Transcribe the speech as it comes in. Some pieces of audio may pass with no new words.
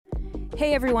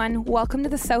Hey everyone, welcome to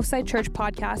the Southside Church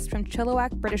podcast from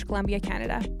Chilliwack, British Columbia,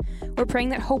 Canada. We're praying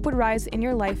that hope would rise in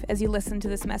your life as you listen to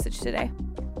this message today.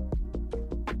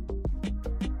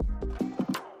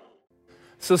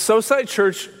 So Southside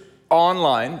Church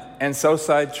online and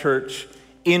Southside Church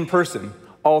in person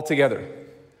all together.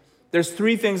 There's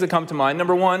three things that come to mind.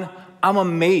 Number one, I'm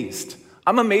amazed.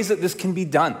 I'm amazed that this can be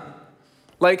done.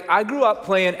 Like, I grew up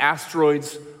playing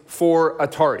Asteroids for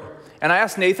Atari. And I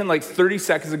asked Nathan like 30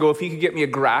 seconds ago if he could get me a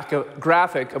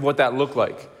graphic of what that looked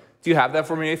like. Do you have that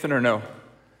for me, Nathan, or no?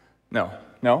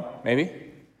 No? Maybe?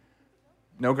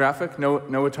 No graphic? No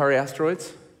Atari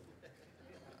Asteroids?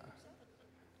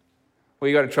 Well,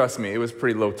 you got to trust me. It was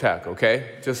pretty low tech,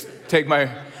 okay? Just take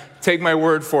my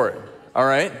word for it, all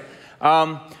right?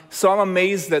 So I'm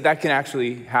amazed that can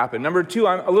actually happen. Number two,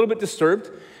 I'm a little bit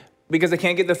disturbed because I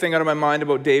can't get the thing out of my mind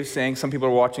about Dave saying some people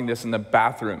are watching this in the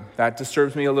bathroom. That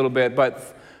disturbs me a little bit.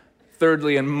 But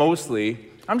thirdly and mostly,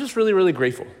 I'm just really, really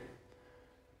grateful.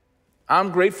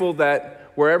 I'm grateful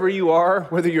that wherever you are,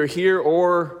 whether you're here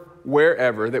or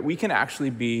wherever, that we can actually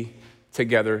be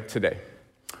together today.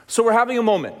 So we're having a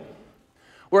moment.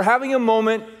 We're having a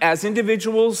moment as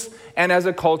individuals and as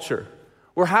a culture.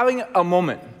 We're having a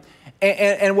moment.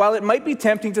 And while it might be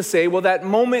tempting to say, well, that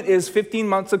moment is 15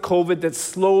 months of COVID that's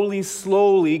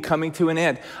slowly coming to an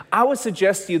end, I would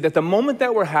suggest to you that the moment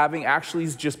that we're having actually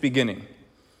is just beginning.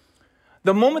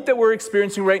 The moment that we're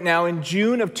experiencing right now in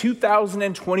June of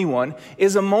 2021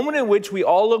 is a moment in which we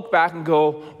all look back and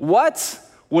go, what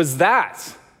was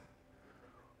that?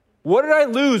 What did I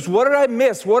lose? What did I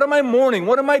miss? What am I mourning?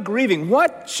 What am I grieving?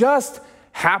 What just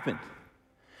happened?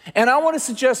 And I want to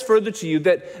suggest further to you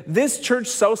that this church,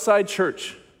 Southside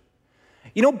Church,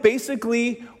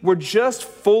 basically we're just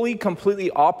fully, completely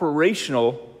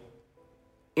operational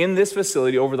in this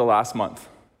facility over the last month.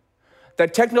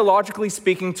 That technologically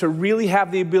speaking, to really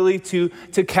have the ability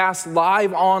to cast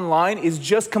live online is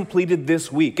just completed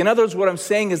this week. In other words, what I'm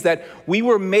saying is that we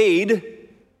were made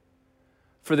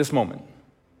for this moment.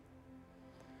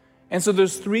 And so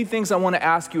there's three things I want to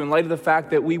ask you in light of the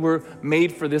fact that we were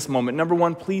made for this moment. Number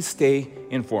one, please stay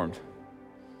informed.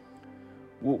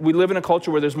 We live in a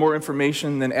culture where there's more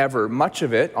information than ever. Much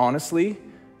of it, honestly,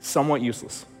 somewhat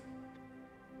useless.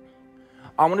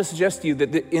 I want to suggest to you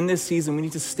that in this season, we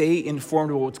need to stay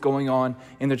informed about what's going on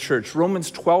in the church. Romans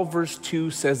 12, verse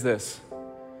 2 says this: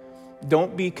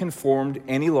 don't be conformed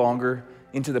any longer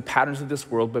into the patterns of this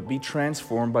world, but be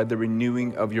transformed by the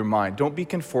renewing of your mind. Don't be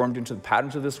conformed into the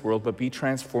patterns of this world, but be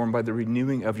transformed by the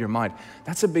renewing of your mind.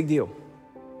 That's a big deal.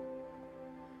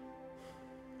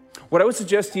 What I would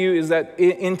suggest to you is that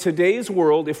in today's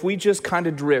world, if we just kind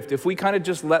of drift, if we kind of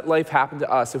just let life happen to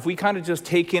us, if we kind of just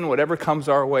take in whatever comes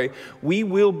our way, we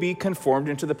will be conformed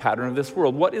into the pattern of this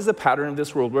world. What is the pattern of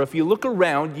this world? Well, if you look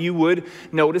around, you would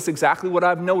notice exactly what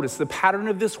I've noticed. The pattern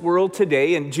of this world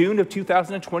today in June of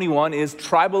 2021 is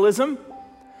tribalism,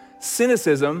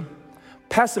 cynicism,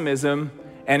 pessimism,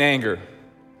 and anger.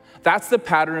 That's the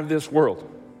pattern of this world.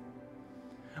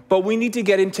 But we need to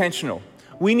get intentional.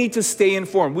 We need to stay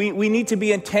informed. We need to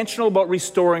be intentional about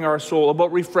restoring our soul,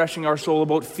 about refreshing our soul,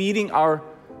 about feeding our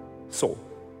soul.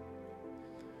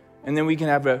 And then we can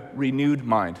have a renewed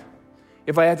mind.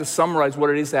 If I had to summarize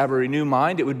what it is to have a renewed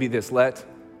mind, it would be this: let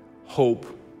hope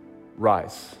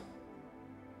rise.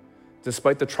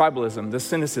 Despite the tribalism, the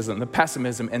cynicism, the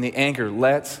pessimism, and the anger,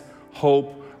 let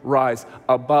hope rise.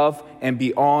 Above and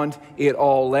beyond it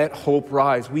all, let hope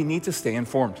rise. We need to stay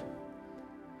informed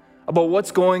about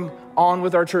what's going on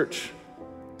with our church.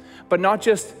 But not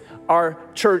just our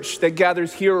church that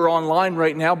gathers here or online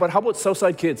right now, but how about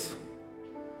Southside Kids?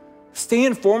 Stay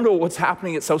informed about what's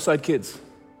happening at Southside Kids.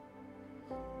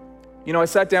 I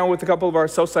sat down with a couple of our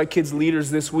Southside Kids leaders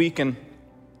this week, and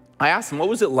I asked them, what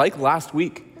was it like last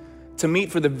week to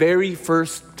meet for the very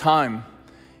first time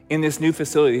in this new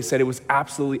facility? They said it was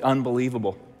absolutely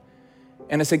unbelievable.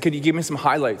 And I said, could you give me some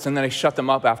highlights? And then I shut them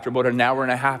up after about an hour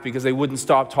and a half because they wouldn't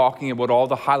stop talking about all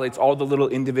the highlights, all the little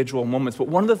individual moments. But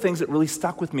one of the things that really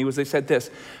stuck with me was they said this: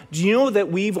 do you know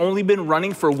that we've only been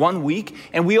running for 1 week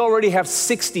and we already have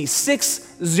 60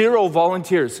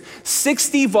 volunteers,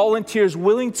 60 volunteers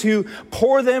willing to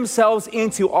pour themselves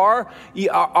into our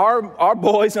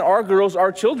boys and our girls,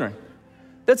 our children.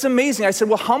 That's amazing. I said,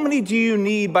 well, how many do you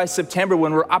need by September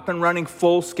when we're up and running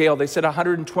full scale? They said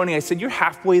 120. I said, you're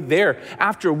halfway there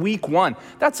after week 1.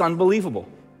 That's unbelievable.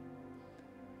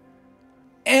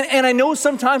 And I know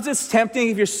sometimes it's tempting,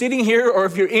 if you're sitting here or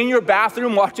if you're in your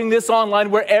bathroom watching this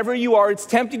online, wherever you are, it's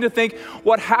tempting to think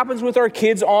what happens with our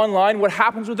kids online, what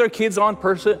happens with our kids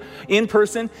in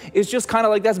person is just kind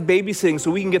of like that's babysitting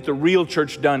so we can get the real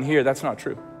church done here. That's not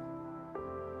true.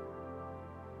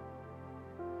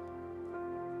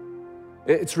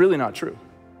 It's really not true.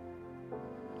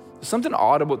 There's something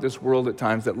odd about this world at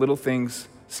times, that little things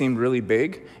seem really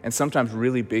big, and sometimes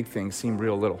really big things seem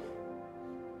real little.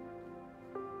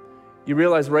 You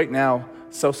realize right now,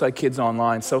 Southside Kids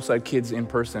online, Southside Kids in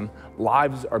person,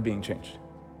 lives are being changed.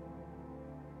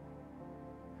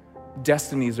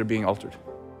 Destinies are being altered.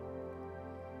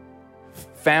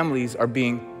 Families are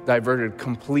being diverted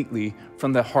completely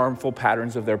from the harmful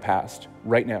patterns of their past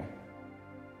right now.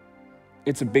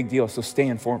 It's a big deal, so stay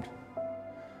informed.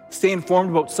 Stay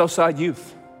informed about Southside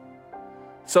Youth.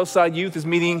 Southside Youth is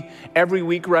meeting every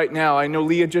week right now. I know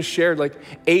Leah just shared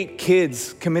 8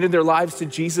 kids committed their lives to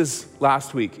Jesus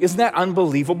last week. Isn't that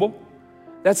unbelievable?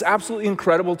 That's absolutely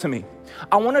incredible to me.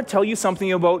 I want to tell you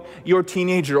something about your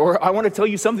teenager, or I want to tell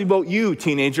you something about you,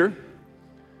 teenager.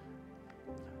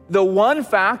 The one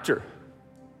factor,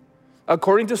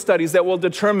 according to studies, that will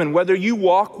determine whether you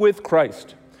walk with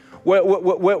Christ,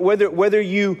 whether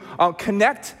you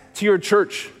connect to your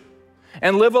church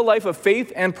and live a life of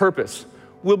faith and purpose,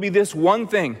 will be this one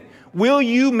thing. Will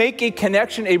you make a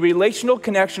connection, a relational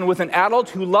connection with an adult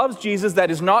who loves Jesus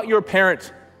that is not your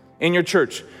parent in your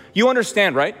church? You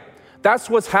understand, right? That's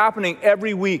what's happening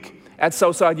every week at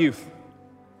Southside Youth.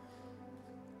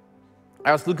 I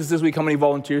asked Lucas this week how many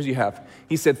volunteers you have.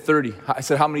 He said 30. I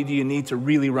said, how many do you need to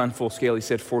really run full scale? He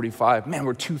said 45. Man,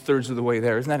 we're 2/3 of the way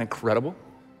there. Isn't that incredible?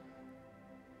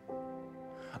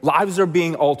 Lives are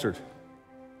being altered.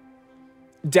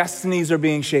 Destinies are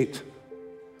being shaped.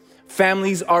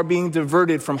 Families are being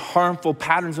diverted from harmful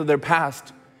patterns of their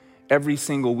past every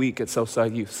single week at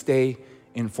Southside Youth. Stay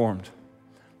informed.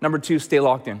 Number 2, stay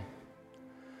locked in.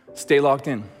 Stay locked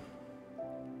in.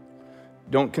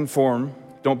 Don't conform.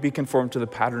 Don't be conformed to the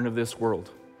pattern of this world.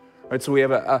 All right, so we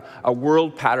have a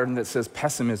world pattern that says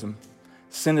pessimism,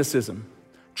 cynicism,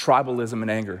 tribalism, and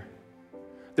anger.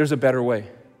 There's a better way.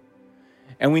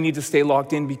 And we need to stay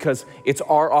locked in because it's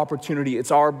our opportunity,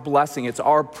 it's our blessing, it's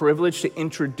our privilege to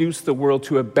introduce the world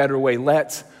to a better way.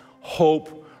 Let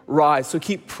hope rise. So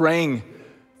keep praying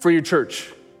for your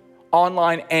church,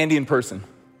 online and in person.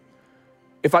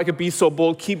 If I could be so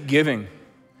bold, keep giving.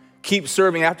 Keep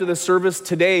serving. After the service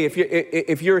today,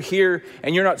 if you're here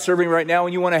and you're not serving right now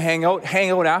and you want to hang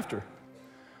out after.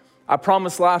 I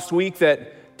promised last week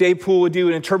that Dave Poole would do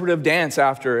an interpretive dance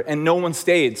after, and no one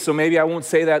stayed. So maybe I won't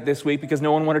say that this week because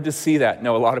no one wanted to see that.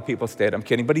 No, a lot of people stayed. I'm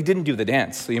kidding. But he didn't do the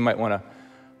dance, so you might want to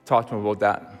talk to him about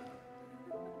that.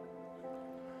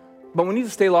 But we need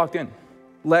to stay locked in.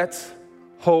 Let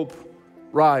hope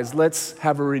rise. Let's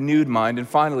have a renewed mind. And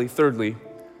finally, thirdly,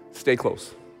 stay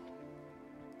close.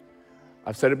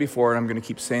 I've said it before, and I'm going to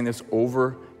keep saying this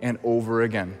over and over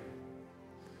again.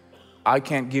 I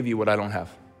can't give you what I don't have.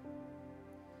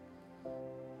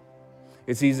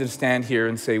 It's easy to stand here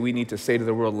and say we need to say to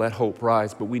the world, let hope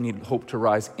rise, but we need hope to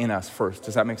rise in us first.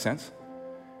 Does that make sense?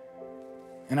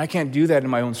 And I can't do that in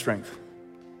my own strength.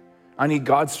 I need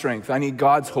God's strength. I need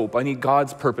God's hope. I need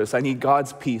God's purpose. I need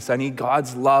God's peace. I need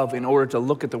God's love in order to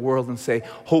look at the world and say,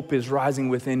 hope is rising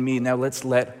within me. Now let's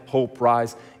let hope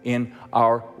rise in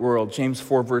our world. James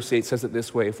 4 verse 8 says it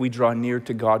this way: if we draw near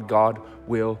to God, God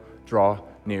will draw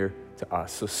near to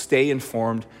us. So stay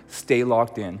informed, stay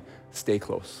locked in, stay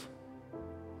close.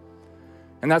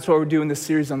 And that's why we're doing this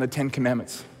series on the 10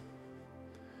 Commandments.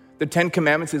 The 10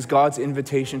 Commandments is God's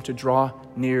invitation to draw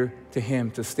near to Him,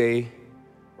 to stay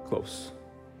close.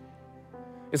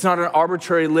 It's not an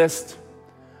arbitrary list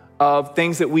of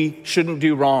things that we shouldn't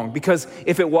do wrong, because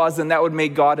if it was, then that would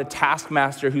make God a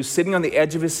taskmaster who's sitting on the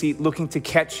edge of his seat looking to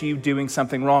catch you doing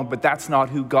something wrong. But that's not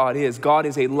who God is. God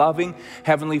is a loving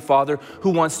Heavenly Father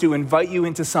who wants to invite you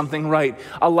into something right,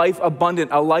 a life abundant,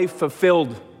 a life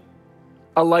fulfilled,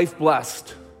 a life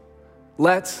blessed.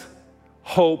 Let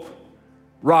hope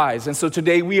rise. And so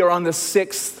today we are on the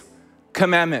 6th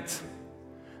commandment.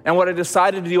 And what I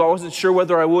decided to do, I wasn't sure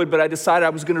whether I would, but I decided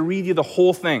I was going to read you the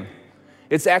whole thing.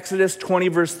 It's Exodus 20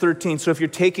 verse 13. So if you're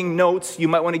taking notes, you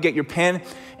might want to get your pen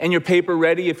and your paper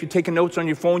ready. If you're taking notes on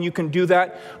your phone, you can do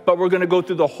that. But we're going to go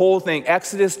through the whole thing.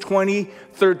 Exodus 20,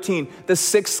 13. The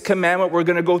 6th commandment, we're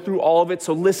going to go through all of it.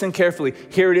 So listen carefully.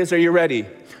 Here it is. Are you ready?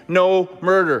 No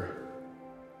murder.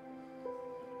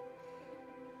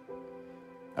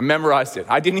 I memorized it.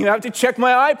 I didn't even have to check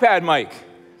my iPad, Mike.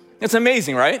 It's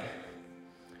amazing, right?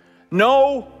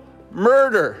 No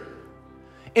murder.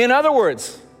 In other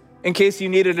words, in case you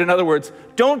needed in other words,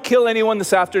 don't kill anyone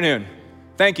this afternoon.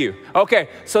 Thank you. Okay,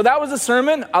 so that was a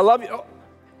sermon. I love you.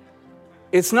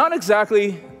 It's not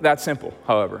exactly that simple,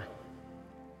 however.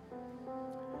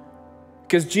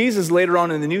 Because Jesus later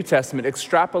on in the New Testament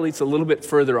extrapolates a little bit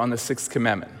further on the 6th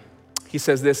commandment. He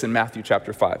says this in Matthew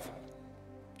chapter 5.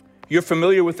 You're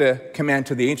familiar with the command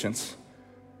to the ancients.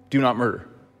 do not murder.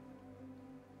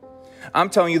 I'm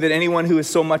telling you that anyone who is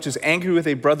so much as angry with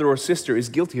a brother or sister is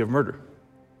guilty of murder.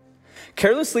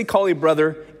 Carelessly call a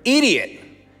brother idiot,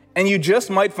 and you just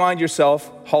might find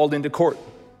yourself hauled into court.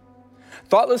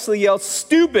 Thoughtlessly yell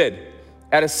stupid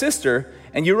at a sister,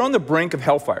 and you're on the brink of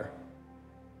hellfire.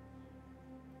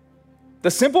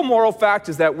 The simple moral fact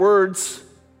is that words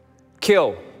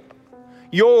kill.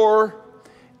 Your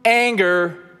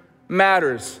anger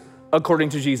matters, according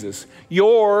to Jesus.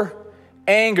 Your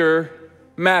anger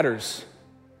matters.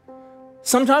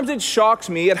 Sometimes it shocks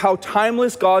me at how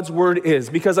timeless God's word is,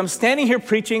 because I'm standing here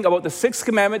preaching about the sixth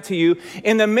commandment to you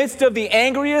in the midst of the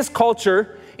angriest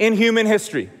culture in human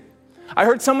history. I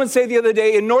heard someone say the other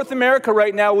day, in North America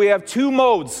right now, we have two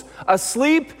modes,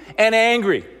 asleep and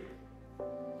angry.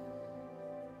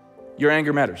 Your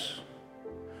anger matters.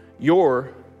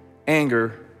 Your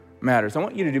anger matters. I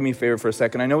want you to do me a favor for a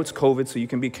second. I know it's COVID, so you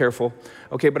can be careful.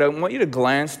 Okay, but I want you to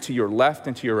glance to your left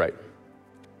and to your right.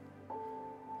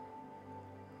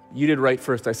 You did right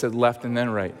first. I said left and then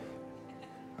right.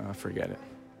 Forget it.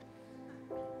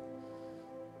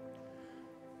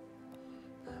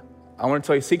 I want to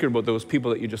tell you a secret about those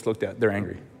people that you just looked at. They're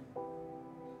angry.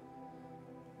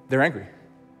 They're angry.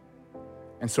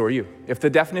 And so are you. If the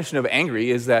definition of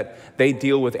angry is that they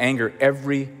deal with anger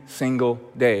every single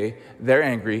day, they're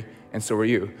angry, and so are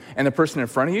you. And the person in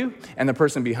front of you and the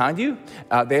person behind you,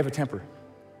 they have a temper.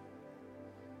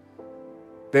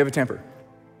 They have a temper.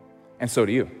 And so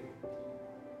do you.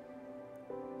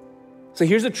 So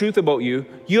here's the truth about you.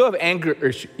 You have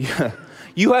anger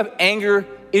You have anger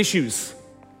issues.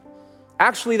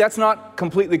 Actually, that's not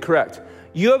completely correct.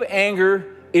 You have anger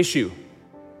issue.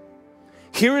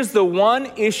 Here is the one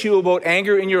issue about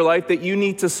anger in your life that you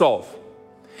need to solve.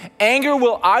 Anger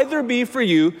will either be for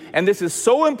you, and this is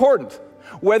so important,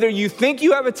 whether you think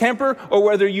you have a temper or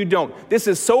whether you don't. This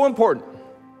is so important.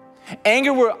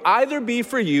 Anger will either be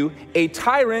for you a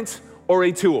tyrant or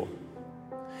a tool.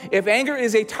 If anger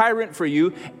is a tyrant for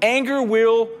you, anger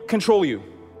will control you.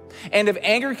 And if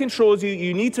anger controls you,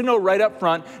 you need to know right up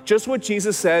front just what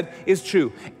Jesus said is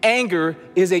true. Anger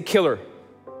is a killer.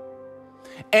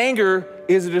 Anger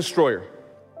is a destroyer.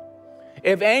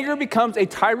 If anger becomes a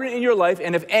tyrant in your life,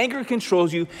 and if anger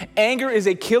controls you, anger is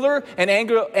a killer and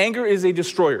anger is a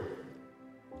destroyer.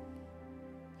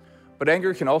 But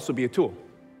anger can also be a tool.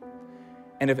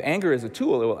 And if anger is a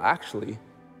tool, it will actually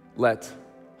let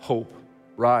hope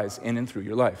rise in and through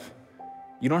your life.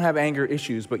 You don't have anger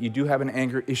issues, but you do have an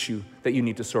anger issue that you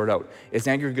need to sort out. Is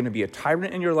anger going to be a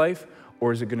tyrant in your life,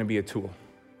 or is it going to be a tool?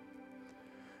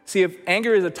 See, if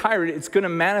anger is a tyrant, it's going to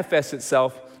manifest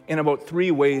itself in about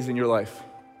 3 ways in your life.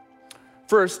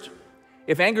 First,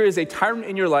 if anger is a tyrant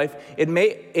in your life, it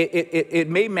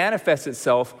may manifest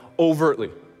itself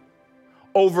overtly.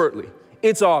 Overtly.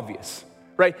 It's obvious,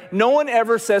 right? No one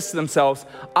ever says to themselves,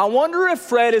 I wonder if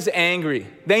Fred is angry.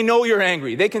 They know you're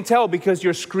angry. They can tell because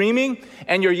you're screaming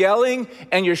and you're yelling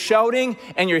and you're shouting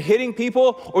and you're hitting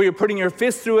people or you're putting your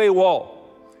fist through a wall.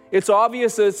 It's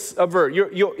obvious it's overt.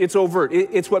 It's overt.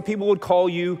 It's what people would call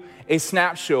you a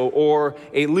snap show or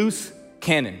a loose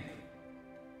cannon.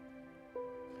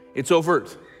 It's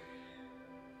overt.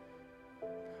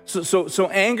 So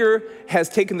anger has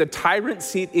taken the tyrant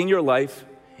seat in your life.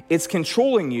 It's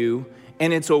controlling you,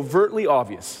 and it's overtly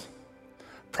obvious.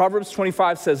 Proverbs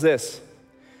 25 says this: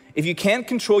 if you can't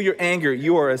control your anger,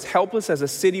 you are as helpless as a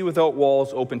city without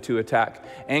walls open to attack.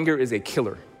 Anger is a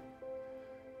killer.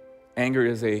 Anger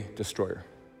is a destroyer.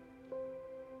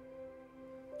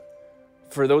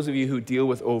 For those of you who deal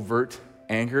with overt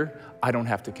anger, I don't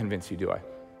have to convince you, do I?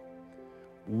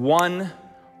 One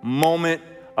moment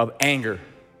of anger,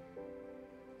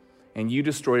 and you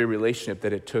destroy a relationship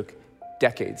that it took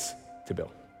decades to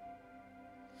build.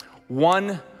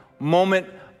 One moment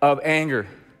of anger,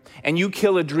 and you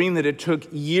kill a dream that it took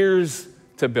years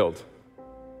to build.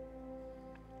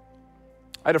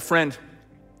 I had a friend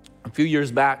a few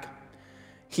years back.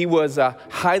 He was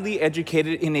highly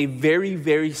educated in a very,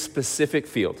 very specific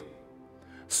field.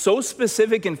 So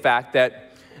specific, in fact,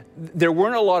 that there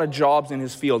weren't a lot of jobs in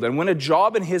his field. And when a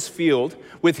job in his field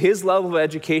with his level of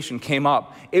education came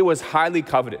up, it was highly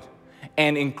coveted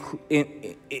and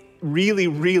really,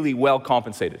 really well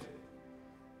compensated.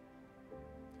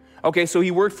 Okay, so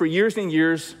he worked for years and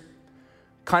years.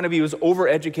 He was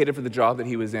overeducated for the job that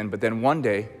he was in. But then one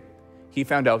day, he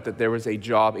found out that there was a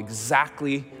job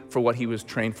exactly for what he was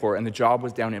trained for, and the job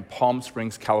was down in Palm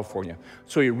Springs, California.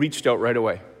 So he reached out right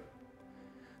away.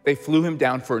 They flew him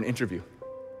down for an interview.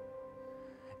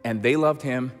 And they loved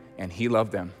him, and he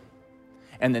loved them.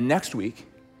 And the next week,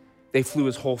 they flew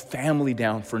his whole family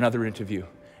down for another interview.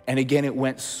 And again, it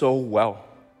went so well.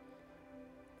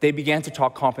 they began to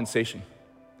talk compensation.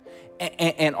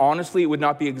 And honestly, it would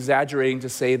not be exaggerating to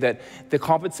say that the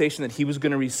compensation that he was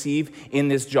going to receive in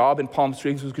this job in Palm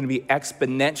Springs was going to be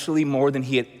exponentially more than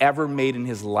he had ever made in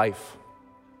his life.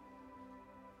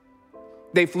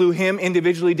 They flew him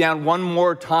individually down one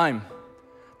more time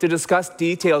to discuss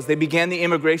details. They began the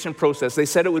immigration process. They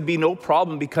said it would be no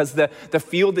problem because the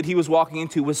field that he was walking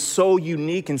into was so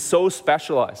unique and so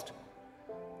specialized.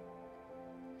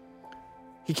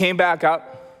 He came back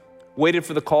up, waited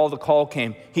for the call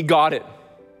came. He got it.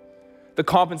 The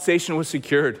compensation was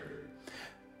secured.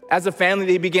 As a family,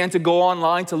 they began to go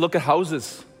online to look at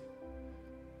houses.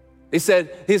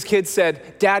 His kids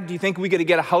said, "Dad, do you think we could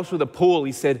get a house with a pool?"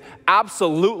 He said,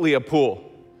 "Absolutely a pool."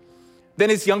 Then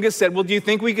his youngest said, "Well, do you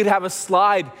think we could have a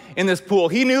slide in this pool?"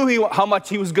 He knew how much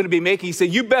he was going to be making. He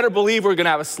said, "You better believe we're going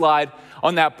to have a slide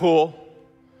on that pool."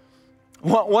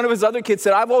 One of his other kids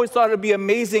said, "I've always thought it would be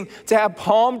amazing to have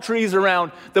palm trees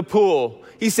around the pool."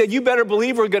 He said, "You better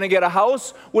believe we're going to get a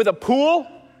house with a pool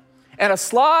and a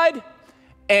slide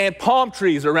and palm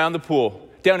trees around the pool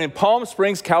down in Palm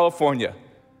Springs, California."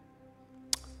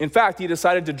 In fact, he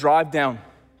decided to drive down.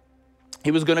 He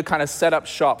was going to kind of set up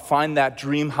shop, find that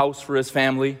dream house for his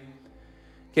family,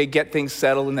 get things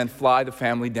settled, and then fly the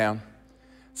family down.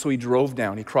 So he drove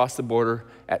down. He crossed the border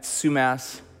at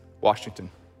Sumas,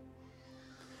 Washington.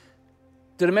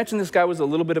 Did I mention this guy was a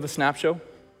little bit of a snap show?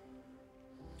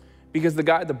 Because the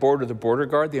guy at the border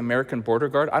guard, the American border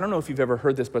guard, I don't know if you've ever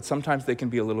heard this, but sometimes they can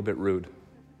be a little bit rude.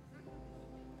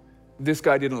 This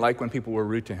guy didn't like when people were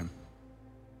rude to him.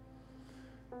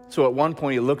 So at one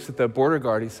point he looks at the border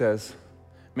guard, he says,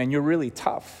 "Man, you're really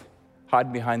tough,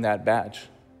 hiding behind that badge.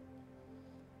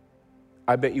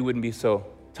 I bet you wouldn't be so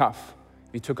tough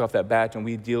if you took off that badge and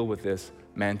we deal with this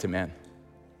man to man."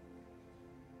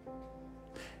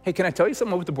 Hey, can I tell you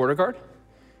something with the border guard?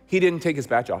 He didn't take his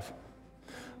badge off.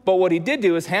 But what he did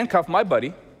do is handcuff my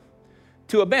buddy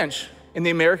to a bench in the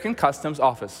American Customs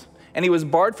office. And he was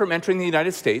barred from entering the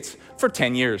United States for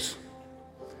 10 years.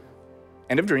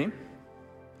 End of dream.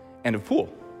 End of pool.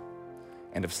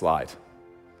 End of slide.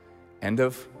 End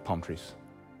of palm trees.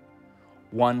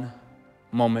 One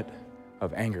moment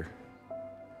of anger.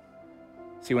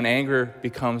 See, when anger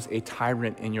becomes a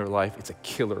tyrant in your life, it's a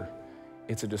killer.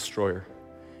 It's a destroyer.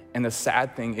 And the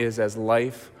sad thing is, as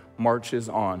life marches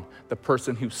on, the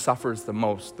person who suffers the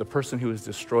most, the person who is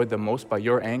destroyed the most by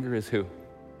your anger is who?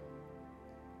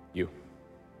 You.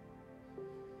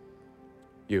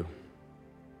 You.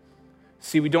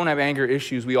 See, we don't have anger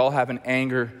issues. We all have an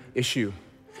anger issue.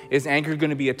 Is anger going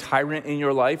to be a tyrant in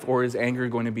your life, or is anger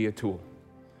going to be a tool?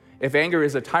 If anger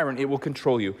is a tyrant, it will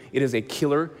control you. It is a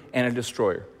killer and a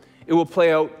destroyer. It will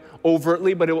play out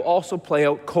overtly, but it will also play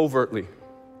out covertly.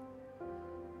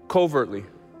 Covertly.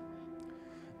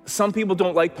 Some people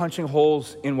don't like punching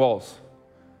holes in walls.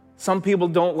 Some people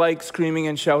don't like screaming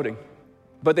and shouting,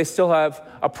 but they still have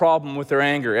a problem with their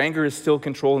anger. Anger is still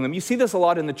controlling them. You see this a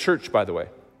lot in the church, by the way.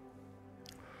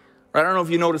 I don't know if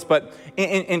you noticed, but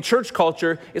in church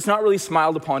culture, it's not really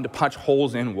smiled upon to punch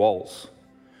holes in walls.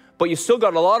 But you still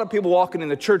got a lot of people walking in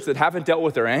the church that haven't dealt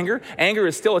with their anger. Anger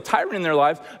is still a tyrant in their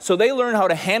lives, so they learn how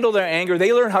to handle their anger.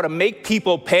 They learn how to make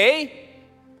people pay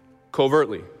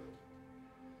covertly.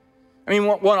 I mean,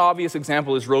 one obvious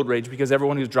example is road rage, because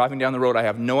everyone who's driving down the road, I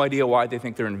have no idea why they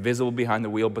think they're invisible behind the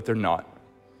wheel, but they're not.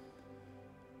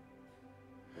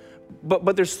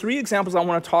 But there's 3 examples I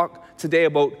want to talk today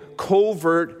about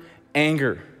covert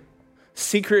anger,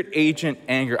 secret agent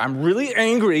anger. I'm really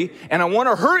angry, and I want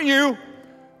to hurt you,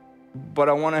 but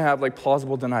I want to have like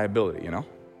plausible deniability, you know?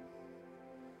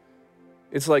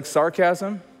 It's like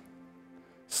sarcasm,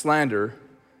 slander,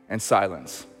 and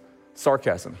silence.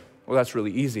 Sarcasm. Well, that's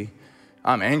really easy.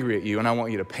 I'm angry at you and I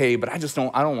want you to pay, but I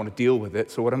don't want to deal with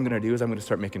it. So what I'm going to do is I'm going to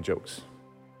start making jokes.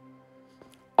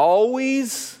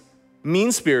 Always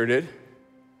mean-spirited,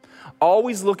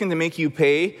 always looking to make you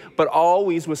pay, but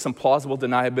always with some plausible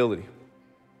deniability.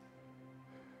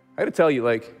 I got to tell you,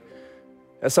 like,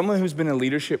 as someone who's been in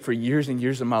leadership for years and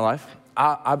years of my life,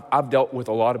 I've dealt with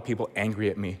a lot of people angry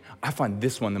at me. I find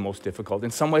this one the most difficult. In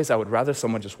some ways, I would rather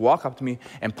someone just walk up to me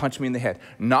and punch me in the head.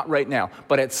 Not right now,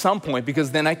 but at some point,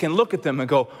 because then I can look at them and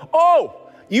go,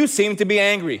 "Oh, you seem to be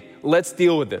angry. Let's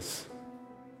deal with this."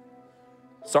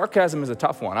 Sarcasm is a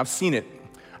tough one. I've seen it.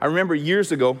 I remember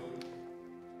years ago,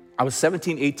 I was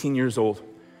 17, 18 years old.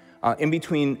 In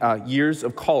between years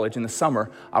of college in the summer,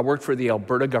 I worked for the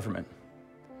Alberta government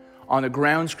on a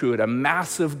grounds crew at a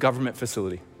massive government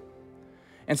facility.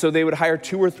 And so they would hire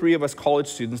 2 or 3 of us college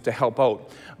students to help out.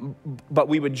 But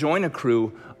we would join a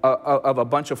crew of a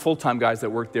bunch of full-time guys that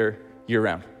worked there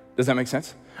year-round. Does that make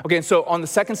sense? Okay, and so on the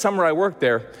second summer I worked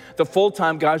there, the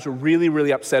full-time guys were really,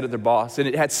 really upset at their boss, and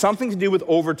it had something to do with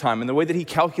overtime and the way that he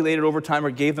calculated overtime or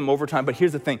gave them overtime. But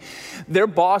here's the thing. Their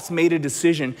boss made a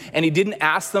decision, and he didn't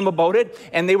ask them about it,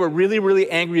 and they were really, really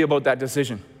angry about that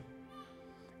decision.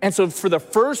 And so for the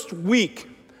first week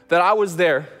that I was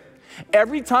there,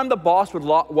 every time the boss would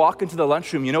walk into the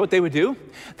lunchroom, you know what they would do?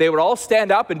 They would all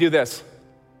stand up and do this.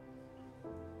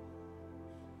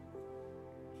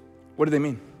 What do they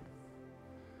mean?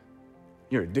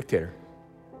 You're a dictator.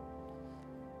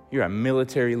 You're a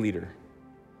military leader.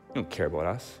 You don't care about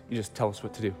us. You just tell us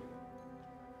what to do.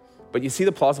 But you see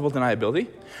the plausible deniability?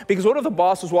 Because what if the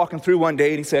boss was walking through one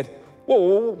day and he said,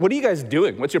 whoa, what are you guys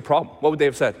doing? What's your problem? What would they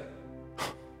have said?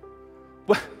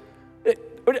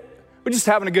 We're just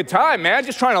having a good time, man.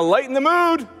 Just trying to lighten the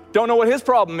mood. Don't know what his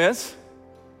problem is.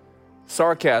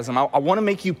 Sarcasm. I want to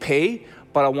make you pay,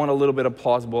 but I want a little bit of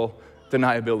plausible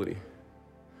deniability.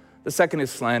 The second is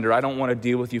slander. I don't want to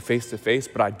deal with you face to face,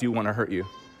 but I do want to hurt you.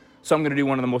 So I'm going to do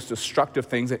one of the most destructive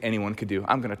things that anyone could do.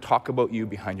 I'm going to talk about you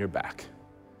behind your back.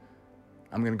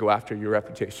 I'm going to go after your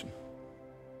reputation.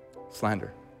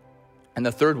 Slander. And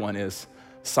the third one is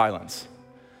silence.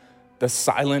 The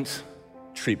silent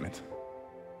treatment.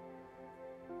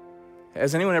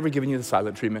 Has anyone ever given you the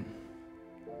silent treatment?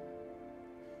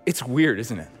 It's weird,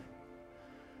 isn't it?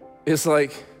 It's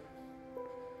like,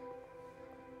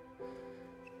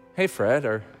 hey, Fred,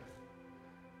 are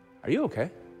you okay?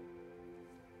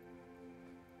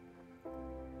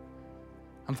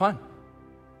 I'm fine.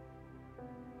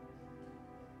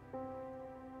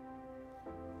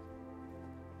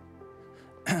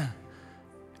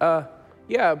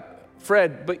 Yeah,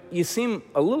 Fred, but you seem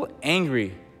a little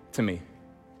angry to me.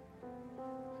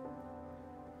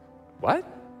 What?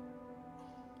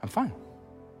 I'm fine.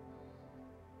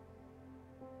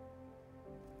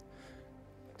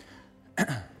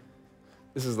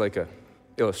 This is like an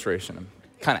illustration. I'm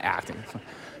kind of acting.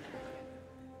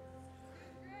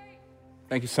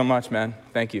 Thank you so much, man.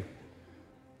 Thank you.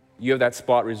 You have that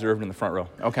spot reserved in the front row.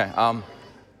 Okay.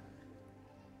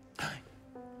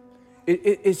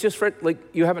 It's just, Fred, like,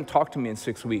 you haven't talked to me in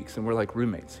 6 weeks, and we're like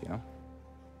roommates, you know?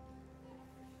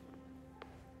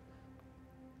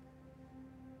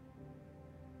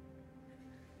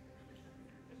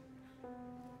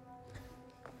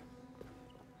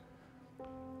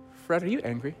 Fred, are you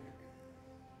angry?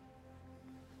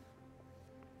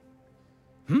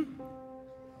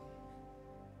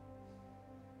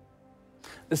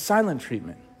 The silent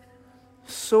treatment.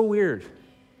 So weird.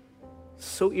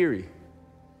 So eerie.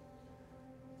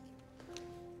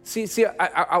 See,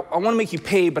 I want to make you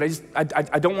pay, but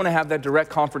I don't want to have that direct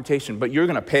confrontation, but you're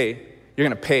going to pay. You're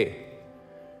going to pay.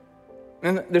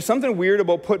 And there's something weird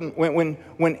about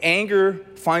when anger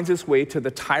finds its way to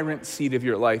the tyrant seat of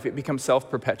your life, it becomes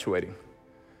self-perpetuating.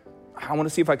 I want to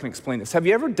see if I can explain this. Have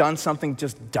you ever done something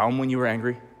just dumb when you were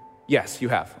angry? Yes, you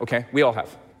have, okay? We all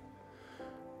have.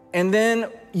 And then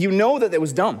you know that it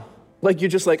was dumb. Like, you're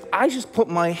just like, I just put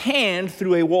my hand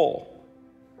through a wall.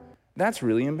 That's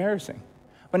really embarrassing.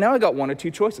 But now I got one or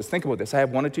two choices. Think about this. I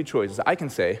have one or two choices. I can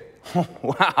say, oh,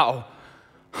 wow,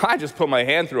 I just put my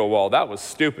hand through a wall. That was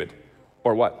stupid.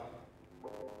 Or what?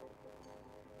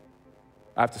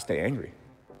 I have to stay angry.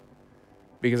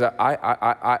 Because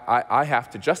I have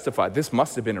to justify, this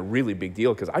must have been a really big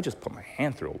deal because I just put my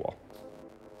hand through a wall.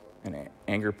 And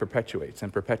anger perpetuates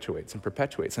and perpetuates and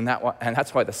perpetuates. And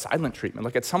that's why the silent treatment,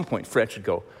 like at some point, Fred should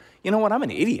go, you know what, I'm an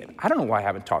idiot. I don't know why I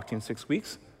haven't talked to you in 6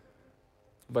 weeks.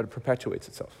 But it perpetuates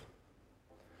itself.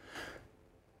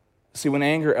 See, when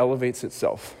anger elevates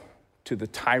itself to the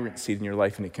tyrant seat in your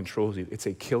life and it controls you, it's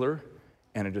a killer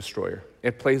and a destroyer.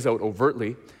 It plays out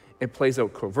overtly, it plays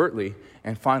out covertly,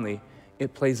 and finally,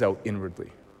 it plays out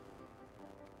inwardly.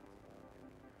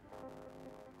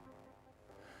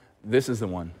 This is the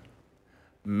one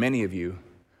many of you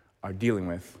are dealing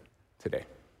with today.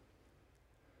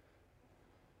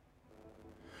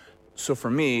 So for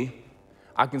me,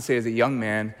 I can say as a young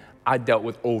man, I dealt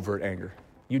with overt anger.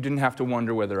 You didn't have to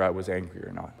wonder whether I was angry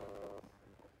or not.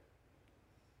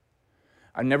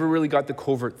 I never really got the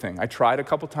covert thing. I tried a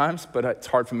couple times, but it's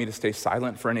hard for me to stay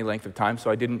silent for any length of time, so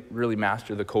I didn't really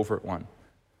master the covert one.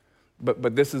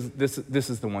 But this is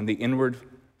the one, the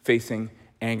inward-facing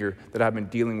anger that I've been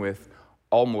dealing with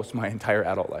almost my entire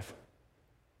adult life.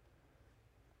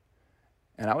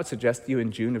 And I would suggest to you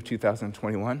in June of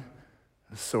 2021,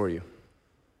 so are you.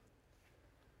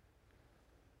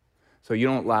 So you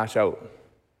don't lash out,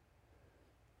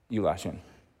 you lash in.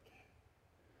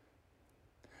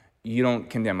 You don't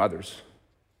condemn others,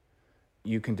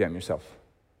 you condemn yourself.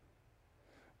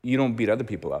 You don't beat other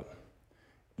people up,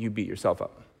 you beat yourself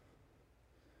up.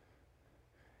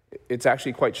 it's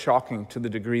actually quite shocking to the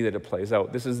degree that it plays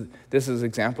out. This is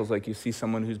examples like you see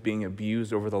someone who's being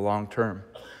abused over the long term.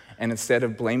 And instead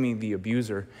of blaming the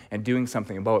abuser and doing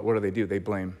something about it, what do? They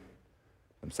blame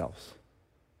themselves.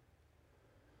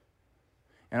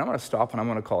 And I'm going to stop and I'm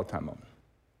going to call a timeout.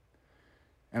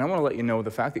 And I want to let you know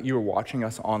the fact that you're watching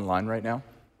us online right now,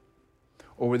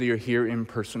 or whether you're here in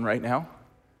person right now,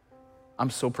 I'm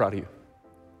so proud of you.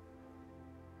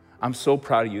 I'm so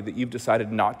proud of you that you've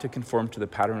decided not to conform to the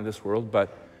pattern of this world,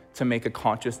 but to make a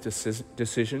conscious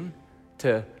decision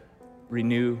to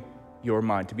renew your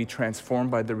mind, to be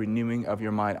transformed by the renewing of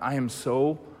your mind. I am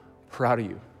so proud of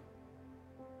you.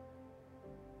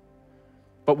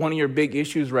 But one of your big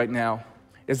issues right now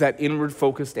is that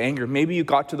inward-focused anger. Maybe you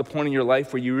got to the point in your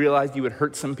life where you realized you had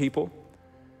hurt some people,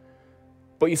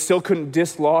 but you still couldn't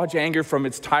dislodge anger from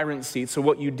its tyrant seat. So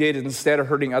what you did, instead of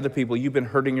hurting other people, you've been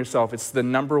hurting yourself. It's the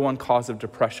number one cause of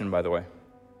depression, by the way.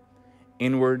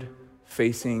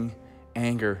 Inward-facing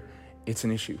anger, it's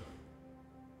an issue.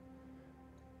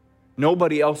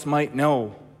 Nobody else might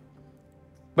know,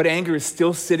 but anger is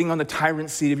still sitting on the tyrant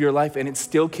seat of your life, and it's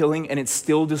still killing, and it's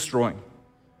still destroying.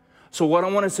 So what I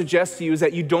want to suggest to you is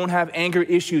that you don't have anger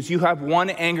issues. You have one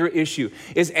anger issue.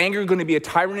 Is anger going to be a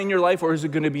tyrant in your life, or is it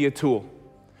going to be a tool?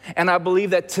 And I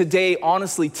believe that today,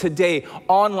 honestly, today,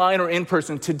 online or in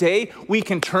person, today we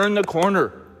can turn the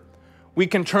corner. We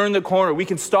can turn the corner. We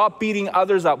can stop beating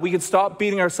others up. We can stop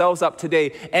beating ourselves up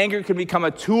today. Anger can become a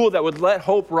tool that would let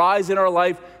hope rise in our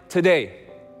life today.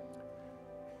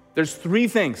 There's three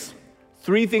things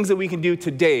that we can do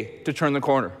today to turn the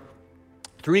corner.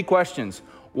 3 questions.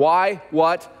 Why,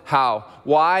 what, how?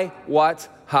 Why, what,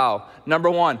 how? Number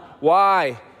 1,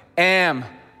 why am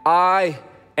I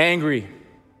angry?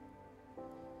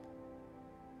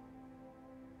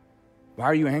 Why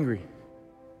are you angry?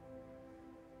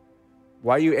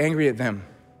 Why are you angry at them?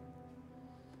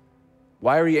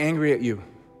 Why are you angry at you?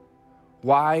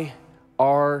 Why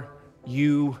are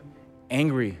you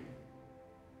angry?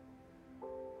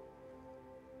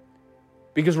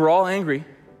 Because we're all angry.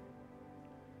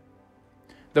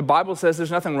 The Bible says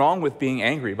there's nothing wrong with being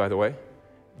angry, by the way.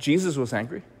 Jesus was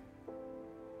angry.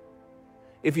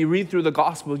 If you read through the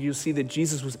gospel, you'll see that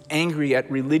Jesus was angry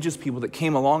at religious people that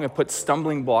came along and put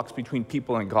stumbling blocks between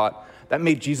people and God. That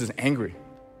made Jesus angry.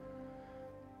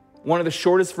 One of the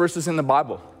shortest verses in the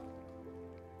Bible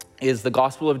is the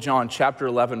Gospel of John, chapter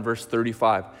 11, verse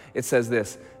 35. It says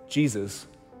this: Jesus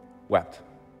wept.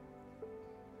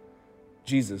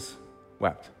 Jesus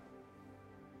wept.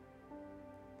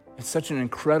 It's such an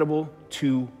incredible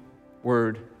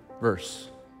 2-word verse.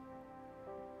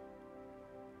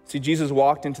 See, Jesus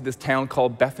walked into this town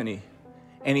called Bethany,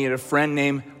 and he had a friend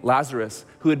named Lazarus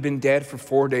who had been dead for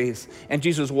 4 days. And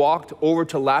Jesus walked over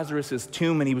to Lazarus'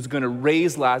 tomb, and he was going to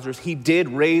raise Lazarus. He did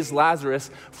raise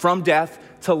Lazarus from death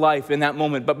to life in that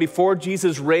moment. But before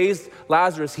Jesus raised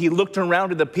Lazarus, he looked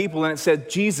around at the people, and it said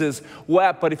Jesus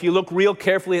wept. But if you look real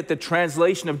carefully at the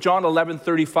translation of John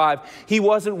 11:35, he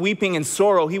wasn't weeping in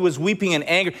sorrow. He was weeping in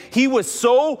anger. He was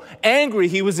so angry,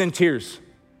 he was in tears.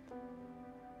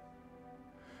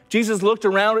 Jesus looked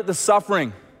around at the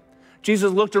suffering.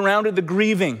 Jesus looked around at the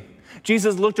grieving.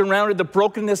 Jesus looked around at the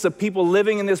brokenness of people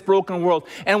living in this broken world.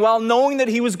 And while knowing that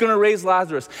he was going to raise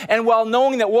Lazarus, and while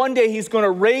knowing that one day he's going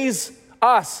to raise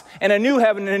us and a new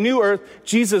heaven and a new earth,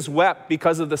 Jesus wept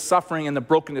because of the suffering and the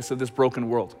brokenness of this broken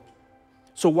world.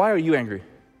 So why are you angry?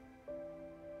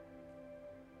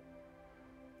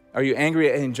 Are you angry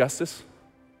at injustice?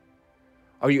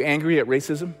 Are you angry at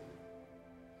racism?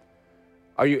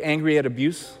 Are you angry at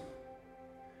abuse?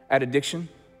 At addiction?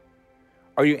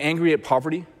 Are you angry at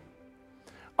poverty?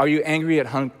 Are you angry at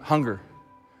hunger?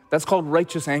 That's called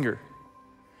righteous anger.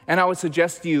 And I would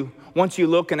suggest to you, once you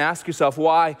look and ask yourself,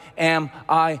 why am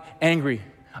I angry?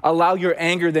 Allow your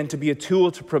anger then to be a tool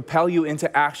to propel you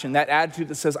into action. That attitude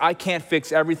that says, I can't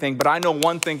fix everything, but I know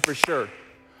one thing for sure.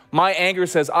 My anger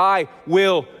says, I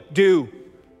will do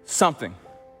something.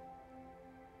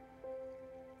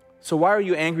 So why are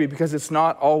you angry? Because it's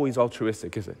not always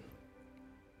altruistic, is it?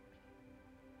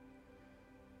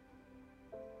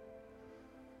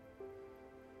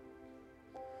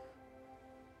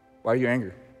 Why are you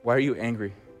angry? Why are you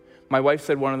angry? My wife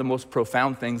said one of the most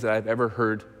profound things that I've ever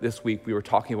heard this week. We were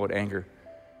talking about anger.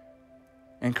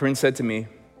 And Corinne said to me,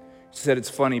 she said, it's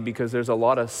funny because there's a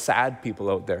lot of sad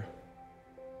people out there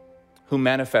who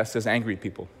manifest as angry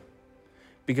people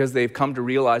because they've come to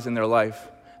realize in their life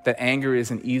that anger is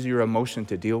an easier emotion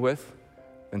to deal with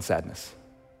than sadness.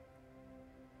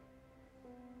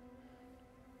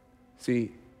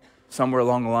 See, somewhere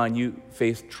along the line, you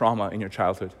faced trauma in your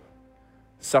childhood,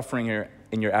 suffering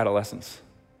in your adolescence,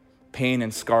 pain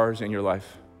and scars in your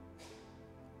life.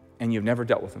 and you've never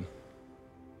dealt with them.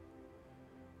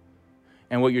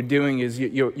 And what you're doing is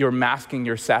you're masking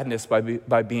your sadness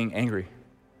by being angry,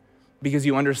 because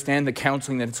you understand the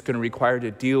counseling that it's going to require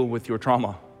to deal with your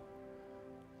trauma.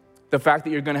 The fact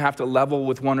that you're going to have to level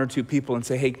with one or two people and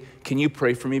say, hey, can you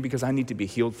pray for me because I need to be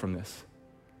healed from this?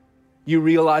 You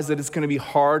realize that it's going to be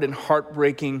hard and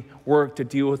heartbreaking work to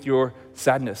deal with your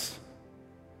sadness.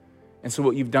 And so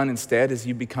what you've done instead is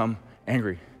you become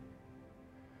angry.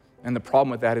 And the problem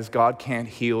with that is God can't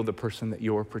heal the person that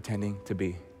you're pretending to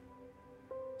be.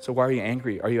 So why are you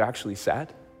angry? Are you actually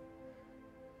sad?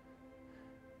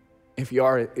 If you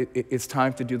are, it's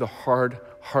time to do the hard,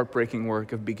 heartbreaking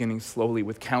work of beginning slowly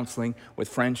with counseling, with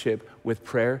friendship, with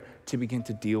prayer, to begin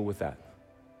to deal with that.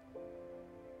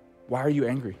 Why are you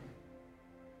angry?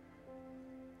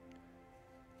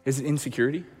 Is it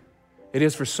insecurity? It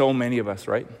is for so many of us,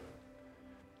 right?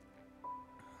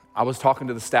 I was talking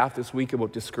to the staff this week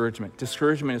about discouragement.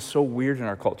 Discouragement is so weird in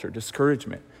our culture.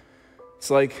 Discouragement.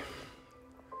 It's like,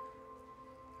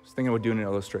 I was thinking about doing an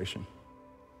illustration.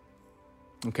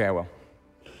 Okay, I will.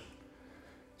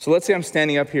 So let's say I'm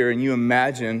standing up here and you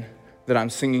imagine that I'm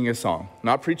singing a song.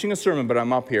 Not preaching a sermon, but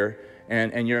I'm up here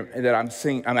and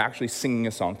I'm actually singing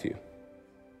a song to you.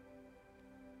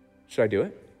 Should I do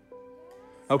it?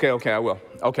 Okay, I will.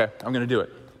 Okay, I'm gonna do it.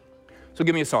 So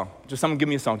give me a song. Just someone give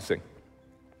me a song to sing.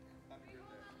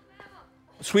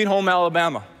 Sweet Home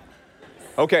Alabama.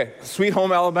 Okay, Sweet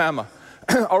Home Alabama.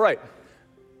 All right.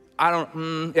 I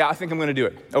think I'm gonna do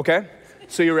it, okay?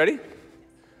 So you ready?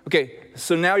 Okay,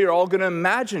 so now you're all gonna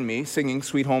imagine me singing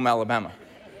Sweet Home Alabama.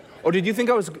 Or did you think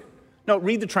no,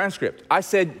 read the transcript. I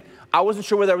said, I wasn't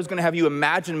sure whether I was gonna have you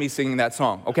imagine me singing that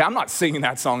song. Okay, I'm not singing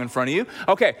that song in front of you.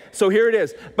 Okay, so here it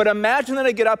is. But imagine that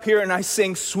I get up here and I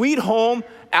sing Sweet Home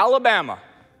Alabama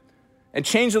and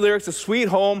change the lyrics to Sweet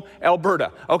Home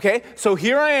Alberta. Okay, so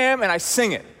here I am and I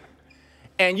sing it.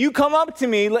 And you come up to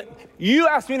me, you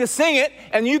ask me to sing it,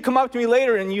 and you come up to me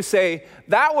later and you say,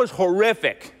 that was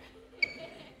horrific.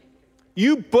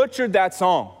 You butchered that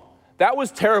song. That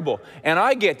was terrible. And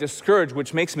I get discouraged,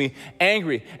 which makes me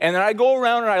angry. And then I go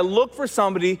around and I look for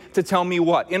somebody to tell me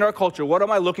what? In our culture, what am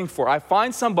I looking for? I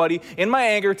find somebody in my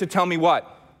anger to tell me what?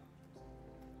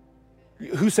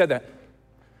 Who said that?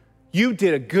 You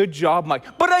did a good job,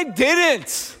 Mike. But I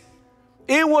didn't.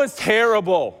 It was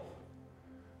terrible.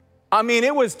 I mean,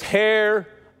 it was terrible.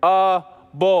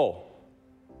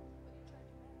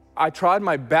 I tried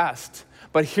my best.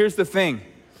 But here's the thing.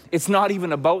 It's not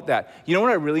even about that. You know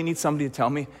what I really need somebody to tell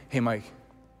me? Hey, Mike,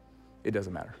 it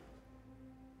doesn't matter.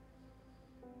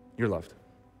 You're loved.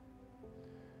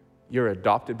 You're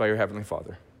adopted by your Heavenly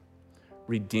Father,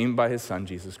 redeemed by His Son,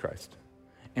 Jesus Christ,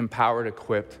 empowered,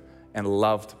 equipped, and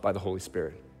loved by the Holy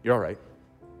Spirit. You're all right.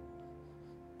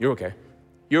 You're okay.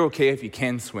 You're okay if you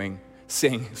can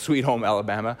sing Sweet Home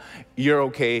Alabama. You're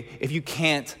okay if you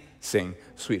can't sing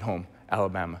Sweet Home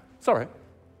Alabama. It's all right.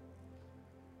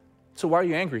 So why are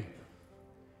you angry?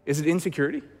 Is it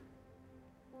insecurity?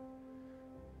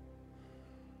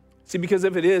 See, because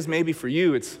if it is, maybe for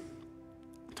you, it's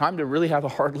time to really have a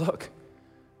hard look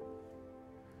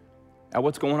at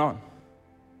what's going on.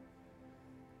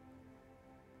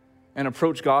 And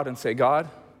approach God and say, God,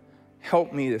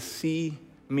 help me to see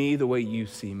me the way you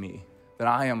see me, that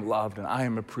I am loved and I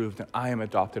am approved and I am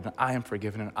adopted and I am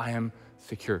forgiven and I am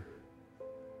secure.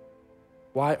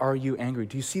 Why are you angry?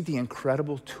 Do you see the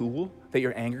incredible tool that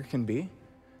your anger can be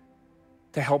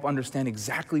to help understand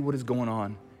exactly what is going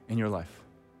on in your life?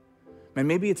 And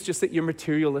maybe it's just that you're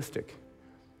materialistic.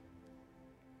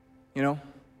 You know,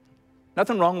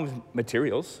 nothing wrong with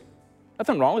materials,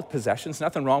 nothing wrong with possessions,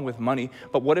 nothing wrong with money,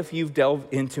 but what if you've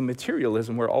delved into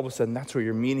materialism where all of a sudden that's where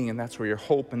your meaning and that's where your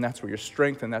hope and that's where your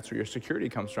strength and that's where your security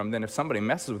comes from? Then if somebody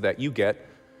messes with that, you get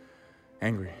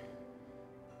angry.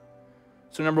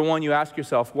 So number one, you ask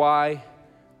yourself, why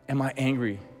am I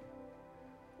angry?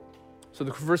 So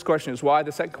the first question is why.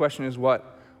 The second question is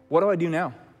what? What do I do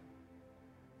now?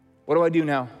 What do I do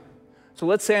now? So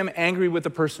let's say I'm angry with a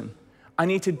person. I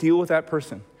need to deal with that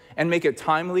person and make it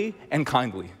timely and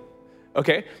kindly.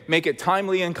 Okay? Make it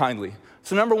timely and kindly.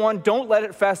 So number one, don't let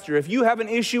it fester. If you have an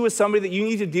issue with somebody that you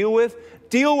need to deal with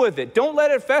it. Don't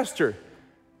let it fester.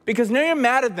 Because now you're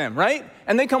mad at them, right?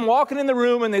 And they come walking in the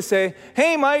room and they say,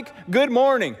 hey, Mike, good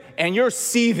morning. And you're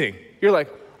seething. You're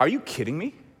like, are you kidding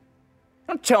me?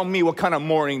 Don't tell me what kind of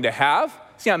morning to have.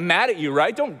 See, I'm mad at you,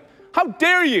 right? How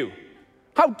dare you?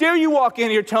 How dare you walk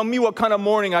in here telling me what kind of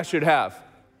morning I should have?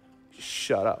 Just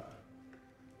shut up.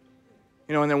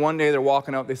 You know, and then one day they're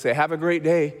walking out, they say, have a great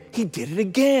day. He did it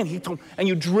again. And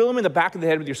you drill him in the back of the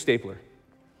head with your stapler.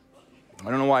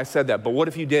 I don't know why I said that, but what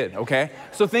if you did, okay?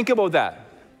 So think about that.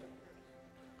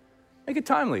 Make it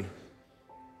timely.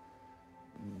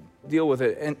 Deal with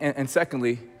it. And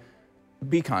secondly,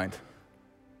 be kind.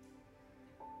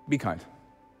 Be kind.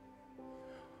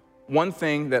 One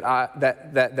thing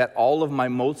that all of my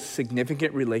most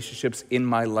significant relationships in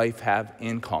my life have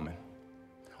in common.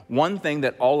 One thing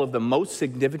that all of the most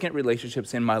significant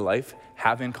relationships in my life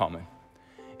have in common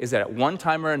is that at one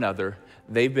time or another,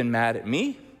 they've been mad at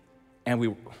me,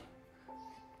 and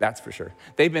that's for sure.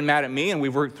 They've been mad at me and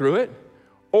we've worked through it,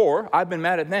 or I've been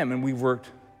mad at them and we've worked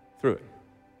through it.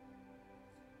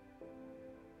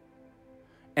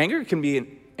 Anger can be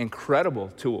an incredible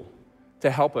tool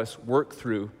to help us work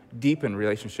through, deepen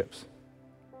relationships.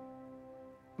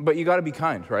 But you gotta be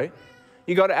kind, right?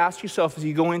 You gotta ask yourself as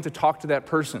you go in to talk to that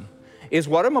person, is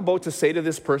what I'm about to say to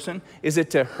this person, is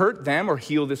it to hurt them or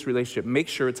heal this relationship? Make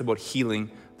sure it's about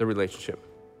healing the relationship.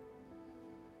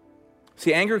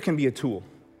 See, anger can be a tool.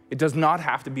 It does not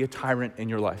have to be a tyrant in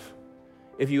your life.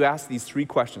 If you ask these 3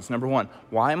 questions, number 1,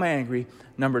 why am I angry?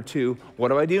 Number 2, what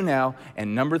do I do now?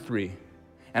 And number 3,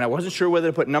 and I wasn't sure whether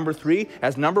to put number 3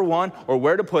 as number 1 or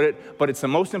where to put it, but it's the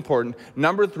most important.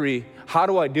 Number 3, how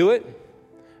do I do it?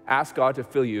 Ask God to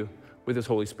fill you with His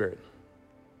Holy Spirit.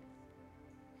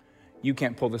 You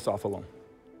can't pull this off alone.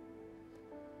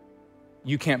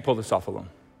 You can't pull this off alone.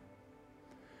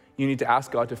 You need to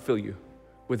ask God to fill you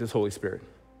with His Holy Spirit.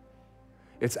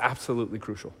 It's absolutely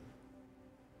crucial.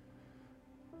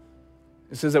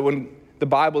 It says that when the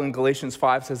Bible in Galatians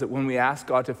 5 says that when we ask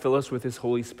God to fill us with His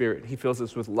Holy Spirit, He fills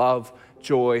us with love,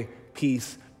 joy,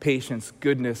 peace, patience,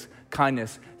 goodness,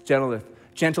 kindness,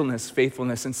 gentleness,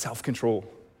 faithfulness, and self-control.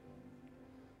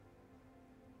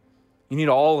 You need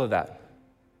all of that.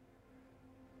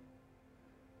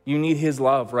 You need His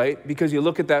love, right? Because you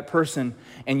look at that person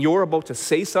and you're about to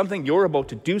say something, you're about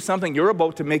to do something, you're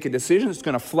about to make a decision that's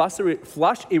going to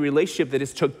flush a relationship that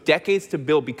has took decades to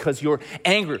build because your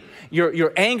anger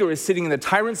is sitting in the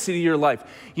tyrant seat of your life.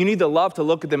 You need the love to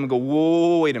look at them and go,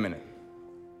 whoa, wait a minute.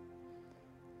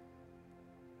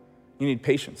 You need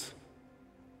patience.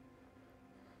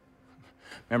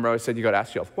 Remember I said you got to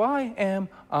ask yourself, why am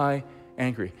I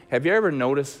angry? Have you ever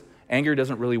noticed anger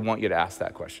doesn't really want you to ask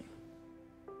that question?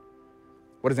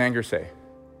 What does anger say?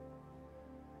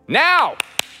 Now!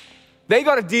 They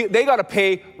got to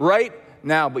pay right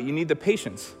now, but you need the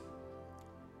patience.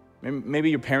 Maybe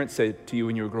your parents said to you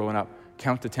when you were growing up,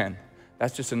 count to 10.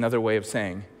 That's just another way of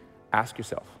saying, ask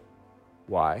yourself,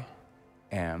 why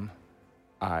am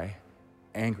I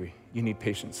angry? You need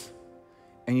patience,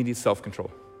 and you need self-control.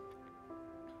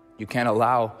 You can't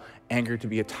allow anger to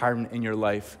be a tyrant in your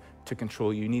life to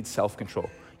control you. You need self-control.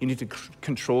 You need to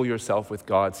control yourself with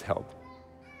God's help.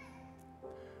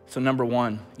 So number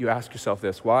 1, you ask yourself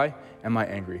this, why am I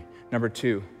angry? Number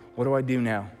 2, what do I do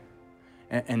now?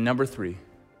 And number 3,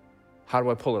 how do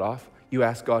I pull it off? You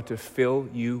ask God to fill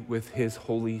you with His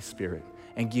Holy Spirit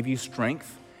and give you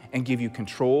strength and give you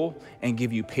control and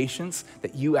give you patience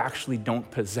that you actually don't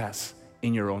possess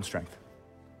in your own strength.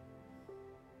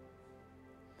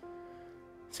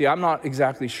 See, I'm not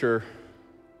exactly sure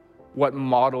what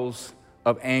models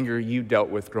of anger you dealt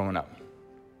with growing up.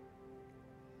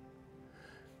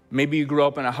 Maybe you grew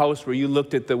up in a house where you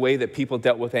looked at the way that people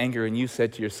dealt with anger and you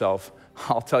said to yourself,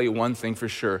 I'll tell you one thing for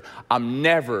sure, I'm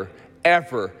never,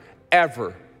 ever,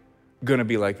 ever gonna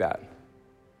be like that.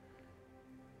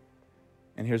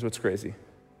 And here's what's crazy.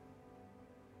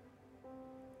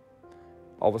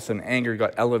 All of a sudden, anger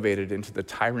got elevated into the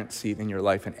tyrant seat in your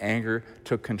life, and anger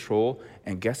took control,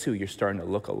 and guess who you're starting to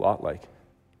look a lot like?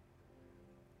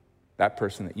 That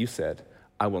person that you said,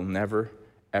 I will never,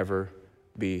 ever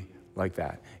be like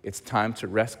that. It's time to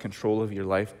wrest control of your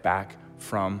life back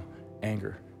from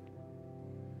anger.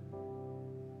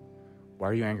 Why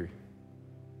are you angry?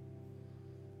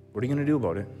 What are you going to do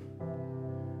about it?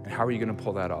 And how are you going to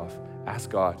pull that off?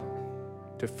 Ask God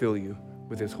to fill you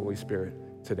with His Holy Spirit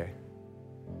today.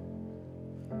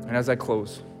 And as I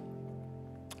close,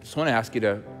 I just want to ask you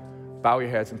to bow your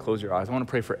heads and close your eyes. I want to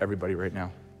pray for everybody right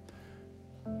now.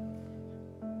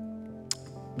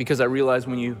 Because I realize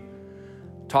when you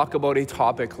talk about a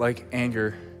topic like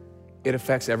anger, it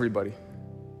affects everybody.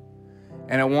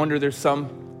 And I wonder, there's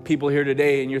some people here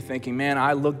today and you're thinking, man,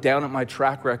 I look down at my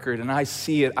track record and I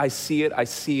see it. I see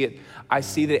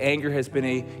that anger has been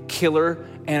a killer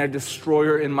and a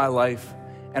destroyer in my life.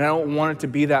 And I don't want it to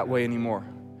be that way anymore.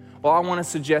 Well, I want to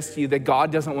suggest to you that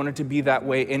God doesn't want it to be that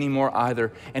way anymore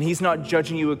either. And He's not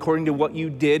judging you according to what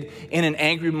you did in an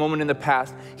angry moment in the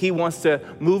past. He wants to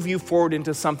move you forward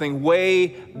into something way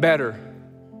better.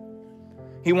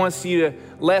 He wants you to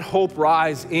let hope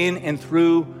rise in and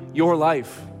through your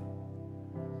life.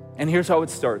 And here's how it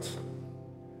starts.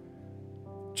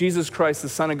 Jesus Christ, the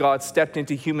Son of God, stepped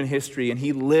into human history and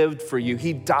he lived for you.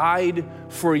 He died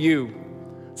for you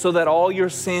so that all your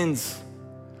sins,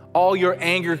 all your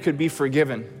anger could be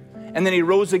forgiven. And then he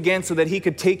rose again so that he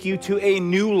could take you to a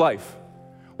new life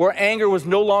where anger was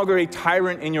no longer a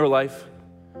tyrant in your life,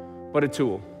 but a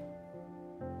tool.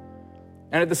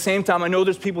 And at the same time, I know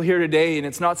there's people here today and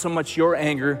it's not so much your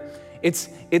anger, it's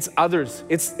others.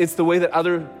 It's the way that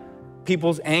other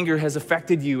people's anger has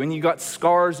affected you, and you got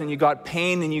scars and you got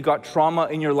pain and you got trauma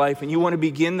in your life, and you want to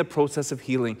begin the process of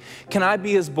healing. Can I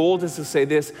be as bold as to say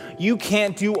this? You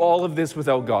can't do all of this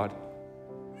without God.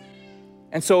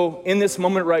 And so in this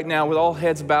moment right now, with all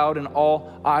heads bowed and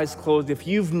all eyes closed, if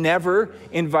you've never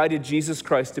invited Jesus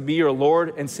Christ to be your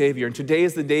Lord and Savior, and today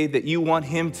is the day that you want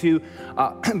him to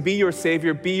be your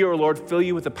Savior, be your Lord, fill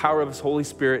you with the power of his Holy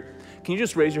Spirit, can you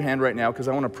just raise your hand right now, because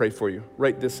I want to pray for you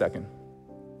right this second.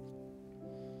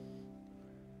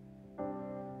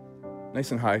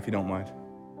 Nice and high if you don't mind.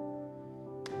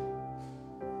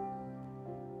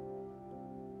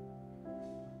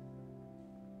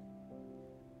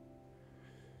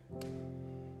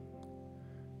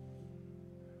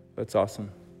 That's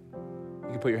awesome.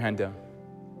 You can put your hand down.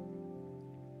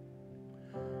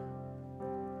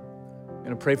 I'm going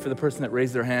to pray for the person that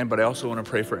raised their hand, but I also want to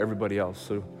pray for everybody else.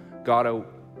 So God, I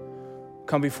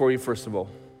come before you first of all.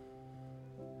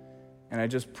 And I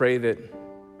just pray that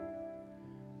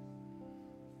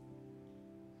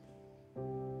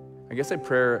I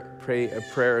pray a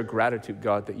prayer of gratitude,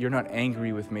 God, that you're not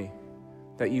angry with me,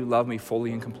 that you love me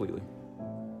fully and completely,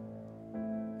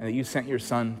 and that you sent your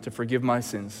Son to forgive my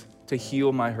sins, to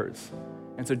heal my hurts.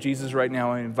 And so, Jesus, right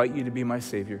now, I invite you to be my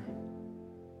Savior.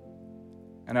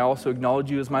 And I also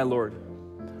acknowledge you as my Lord.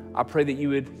 I pray that you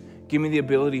would give me the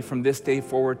ability from this day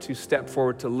forward to step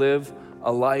forward, to live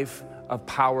a life of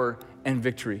power and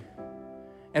victory.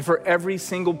 And for every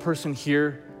single person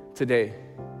here today,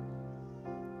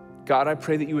 God, I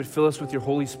pray that you would fill us with your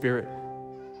Holy Spirit.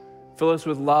 Fill us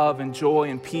with love and joy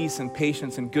and peace and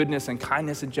patience and goodness and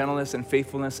kindness and gentleness and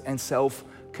faithfulness and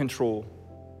self-control.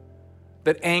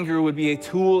 That anger would be a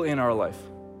tool in our life,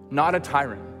 not a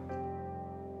tyrant.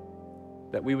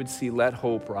 That we would see let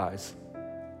hope rise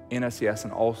in us, yes,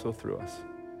 and also through us.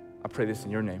 I pray this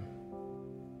in your name.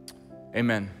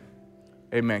 Amen.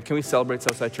 Amen. Can we celebrate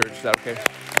Southside Church? Is that okay?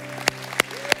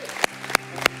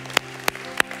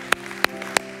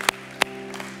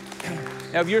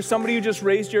 Now, if you're somebody who just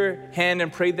raised your hand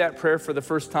and prayed that prayer for the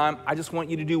first time, I just want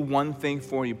you to do one thing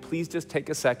for you. Please just take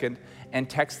a second and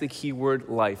text the keyword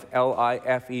LIFE,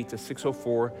 L-I-F-E, to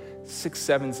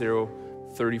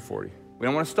 604-670-3040. We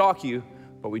don't want to stalk you,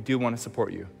 but we do want to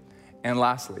support you. And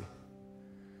lastly,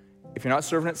 if you're not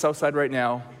serving at Southside right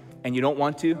now and you don't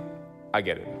want to, I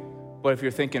get it. But if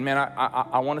you're thinking, man,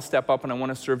 I want to step up and I want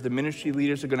to serve, the ministry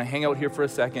leaders are going to hang out here for a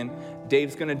second.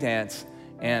 Dave's going to dance.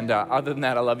 And other than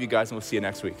that, I love you guys, and we'll see you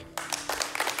next week.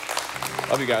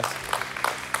 Love you guys.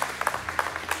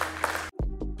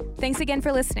 Thanks again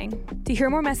for listening. To hear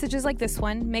more messages like this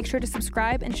one, make sure to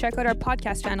subscribe and check out our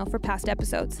podcast channel for past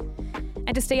episodes.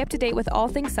 And to stay up to date with all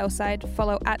things Southside,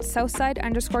 follow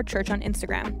 @Southside_Church on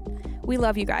Instagram. We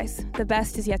love you guys. The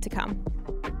best is yet to come.